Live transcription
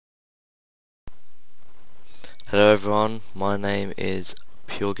Hello everyone, my name is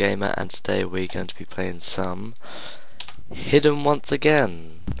Pure Gamer and today we're going to be playing some Hidden once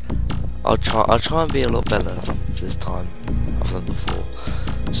again. I'll try and be a lot better this time other than before.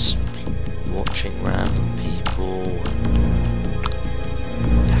 Just watching random people and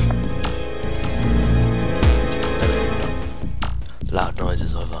yeah. Loud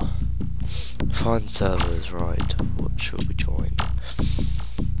noises over. Find servers, right. What should we join?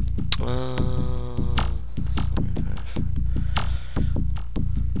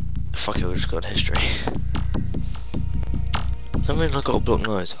 Fuck it, we just got history. Some reason I got a blocked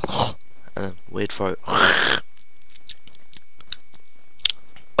nose. And a weird throat.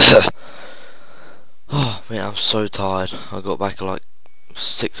 Oh man, I'm so tired. I got back at like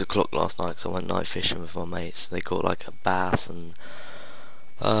 6 o'clock last night because I went night fishing with my mates. They caught like a bass and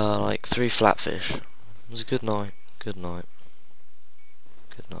like 3 flatfish. It was a good night. Good night.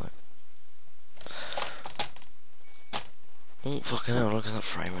 Good night. Oh fucking hell, look at that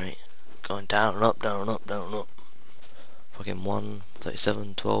frame rate. Going down and up, down and up, down and up. Fucking 1,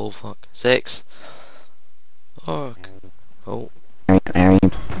 37, 12, fuck, 6. Fuck. Oh. Oh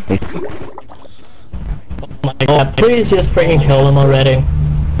my god, please just freaking kill them already.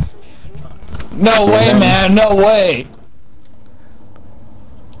 No way, man, no way!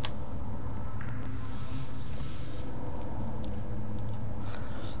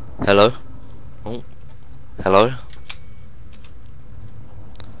 Hello? Oh. Hello?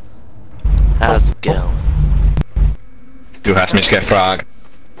 How's it going? Du hast mich gefragt.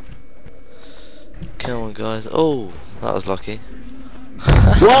 Come on guys. Oh, that was lucky.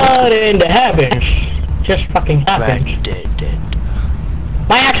 What in the heavens? Just fucking happened. Dead.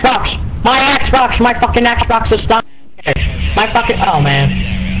 My Xbox! My Xbox! My fucking Xbox is stuck! My fucking... Oh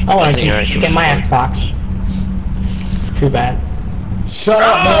man. I wanted to get my Xbox. Too bad. Shut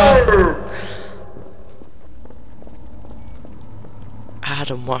up, man! I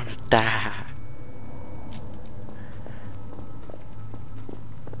don't wanna die.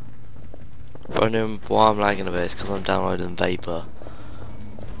 Wondering why I'm lagging a bit, it's because I'm downloading Vapor.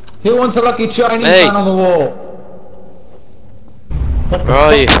 Who wants a lucky Chinese Hey. man on the wall? Where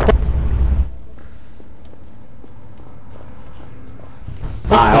are you?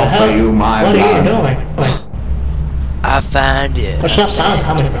 I offer you my What are you doing? Wait. I found you. What's that sound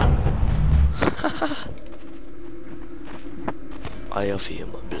coming from? I offer you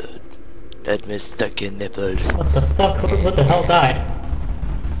my blood. Let me stuck your nipples. What the fuck? What the hell died?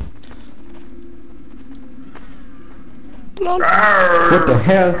 What the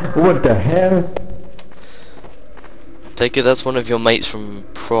hell? What the hell? Take it that's one of your mates from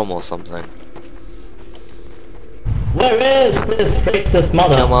prom or something. Where is this racist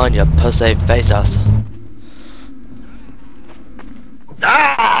mother? Come on, you pussy face ass.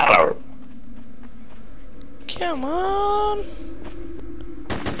 Come on.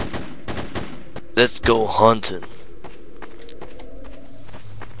 Let's go hunting.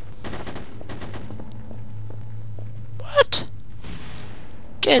 What?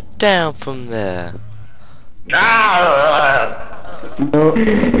 Get down from there. No,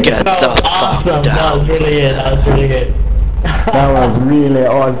 Get the fuck Awesome, that down. was really it, that was really good. that was really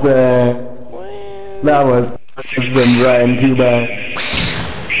awesome. That was awesome, Brian. Too bad.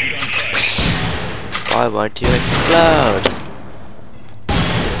 Why won't you explode?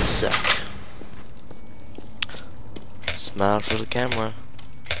 You suck. Smile for the camera.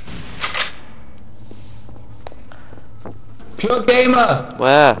 Pure gamer!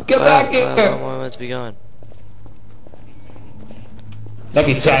 Where? Get back here! Where am I meant to be going?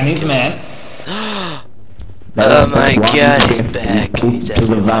 Lucky Chinese man. Oh my god, he's back. He's To the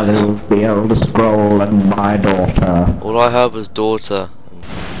everywhere. valley, the elder scroll, and my daughter. All I heard was daughter.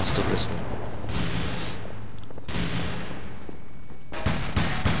 I'm still listening.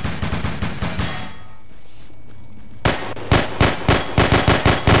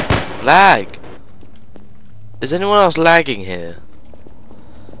 Lag! Is anyone else lagging here?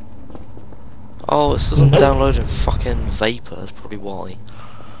 Oh, it's because I'm downloading fucking Vapor, that's probably why.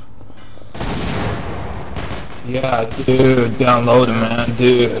 Yeah, dude, download it, man,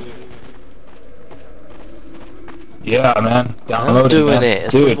 dude. Yeah, man, download I'm doing man. it,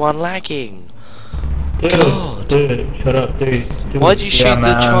 it's Dude. the one lagging. Dude, God. dude, shut up, dude. Why'd you shoot Yeah, the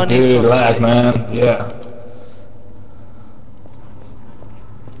man, Chinese dude, guy? lag, man, yeah.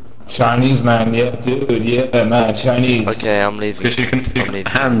 Chinese man, yeah, dude, yeah, man, Chinese. Okay, I'm leaving. Because you can see I'm leaving.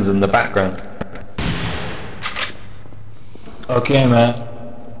 hands in the background. Okay, man.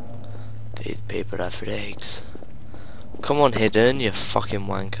 These people are freaks. Come on, Hidden, you fucking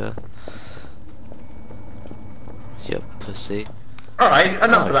wanker. You pussy. Alright,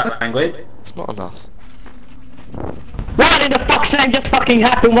 enough of that language. It's not enough. What in the fuck's name just fucking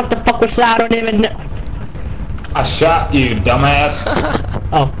happened? What the fuck was that? I don't even know. I shot you, dumbass.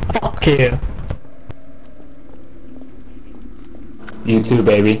 Oh, fuck you. You too,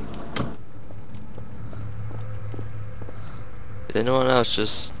 baby. Is anyone else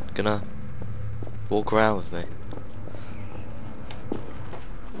just gonna walk around with me?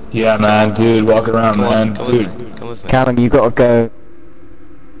 Yeah, man, dude, walk around, Come on, man, come dude. with me. Come with me. Callum, you gotta go.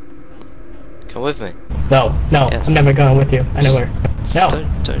 Come with me. No, no, Yes. I'm never going with you anywhere. No.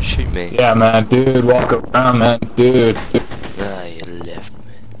 Don't shoot me. Yeah, man, dude, walk around, man, dude. Ah, you left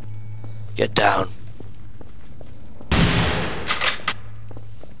me. Get down.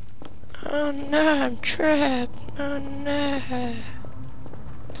 Oh no, I'm trapped. Oh no.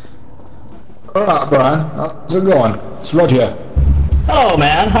 Alright, Brian, how's it going? It's Roger. Hello,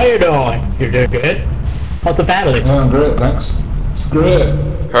 man. How you doing? You're doing good. How's the family? Yeah, great, thanks. It's great.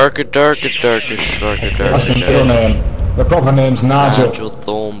 Herka-durka, sharka That's my durka. middle name. The proper name's Nigel. Nigel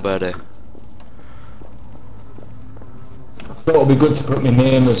Thornberry. Thought it'd be good to put my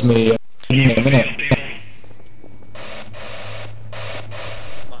name as me name, innit?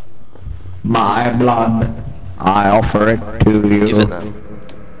 My blood, I offer it to you. Give it then.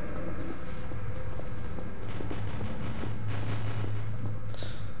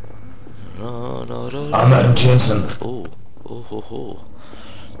 No. I'm Adam Jensen. Ooh. Ooh.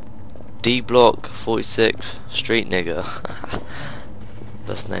 D Block 46 Street Nigger.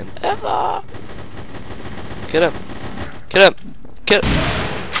 Best name ever. Get him.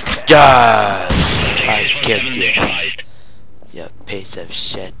 Yes! I killed you. You piece of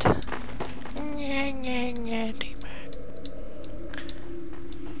shit.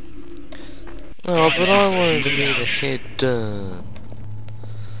 Oh, but I wanted to be the hidden.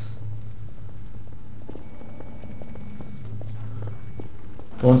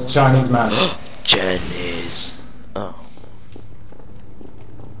 One's a Chinese man. Chinese. Oh.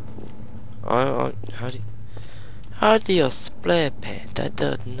 How do you split paint? I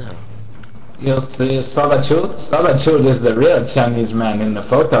don't know. You see Solitude? Solitude is the real Chinese man in the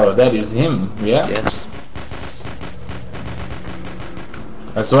photo. That is him, yeah? Yes.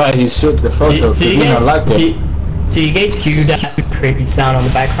 That's why he shoot the photo, Do because you he don't like it. you guys hear that creepy sound on the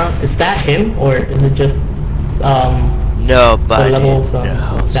background? Is that him, or is it just the Nobody levels of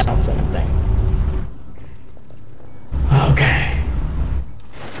knows. sounds and everything? Okay.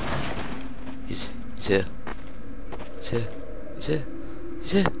 He's here. He's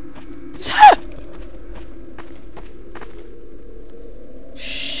here.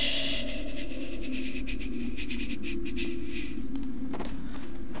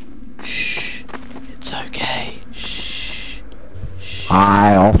 Shh. It's okay. Shh.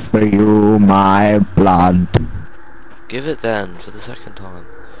 I offer you my blood. Give it then, for the second time.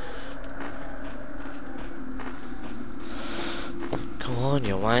 Come on,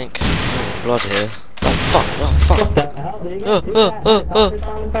 you wank. Oh, blood here. Oh fuck, What the hell? Did you guys do that?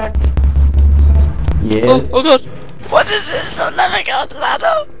 Sound effects? Yes. Oh god! What is this? I'm never got the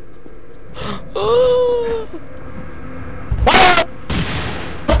ladder! Oh. What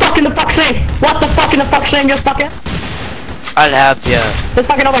the fuck in the fuck's name? What the fuck in the fuck's name? Just fucking. I'll help you. Just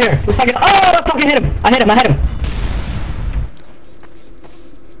fucking over here. Just fucking. Oh, I fucking hit him. I hit him.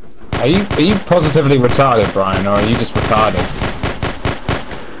 Are you positively retarded, Brian, or are you just retarded?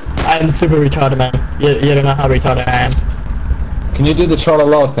 I'm super retarded, man. You don't know how retarded I am. Can you do the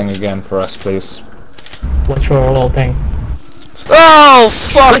Trololo thing again for us, please? What's your little thing? Oh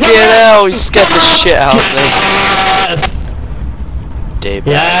fucking hell! He scared the shit out of me. Yes! Deep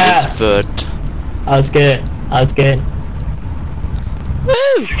Yes! is good. I was good. Woo! I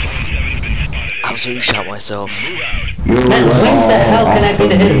absolutely shot myself. You Man, when the hell can I be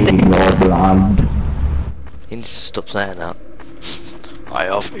the hidden thing? your blood. He needs to stop saying that. I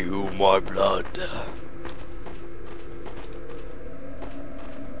offer you my blood.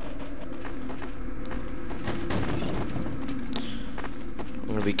 I'm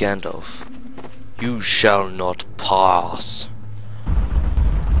gonna be Gandalf. You shall not pass.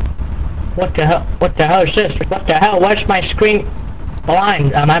 What the hell? What the hell is this? What the hell? Where's my screen?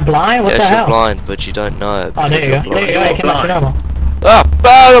 Blind? Am I blind? What Yes, the you're hell? blind, but you don't know it. Oh, there you go. There you go. I came out to normal. Ah,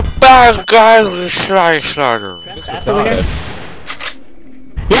 bad guy, Schleicher. Press F over here.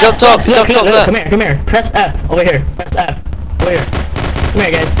 He's up top, he's up top there. Come here. Press F over here. Press F over here. Come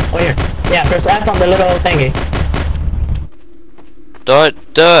here, guys. Over here. Yeah, press F on the little thingy.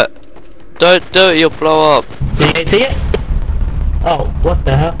 Don't do it. Don't do it, you'll blow up. Do you guys see it? Oh, what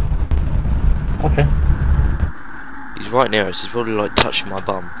the hell? Okay. He's right near us, he's probably like touching my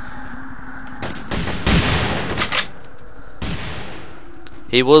bum.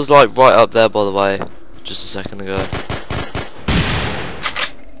 He was like right up there, by the way. just a second ago.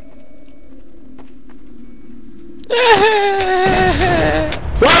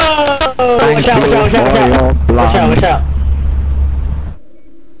 Whoa! Watch out, watch out, watch out, watch out! Watch out, watch out.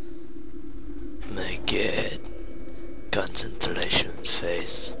 My god. Concentration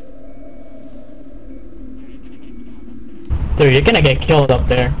phase. Dude, you're gonna get killed up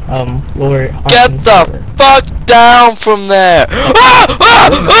there. Lower. Get the fuck down from there! Ah! Ah!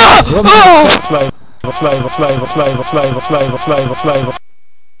 Ah! Slave, slave, slave, slave, slave, slave, slave, slave.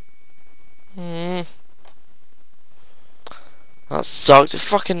 That sucked. It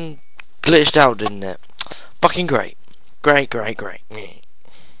fucking glitched out, didn't it? Fucking great. Great, great, great.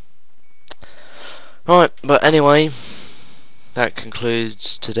 Right, but anyway, that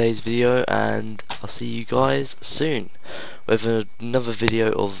concludes today's video, and I'll see you guys soon with another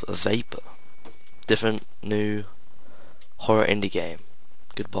video of Vapor. Different, new, horror indie game.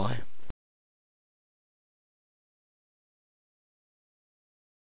 Goodbye.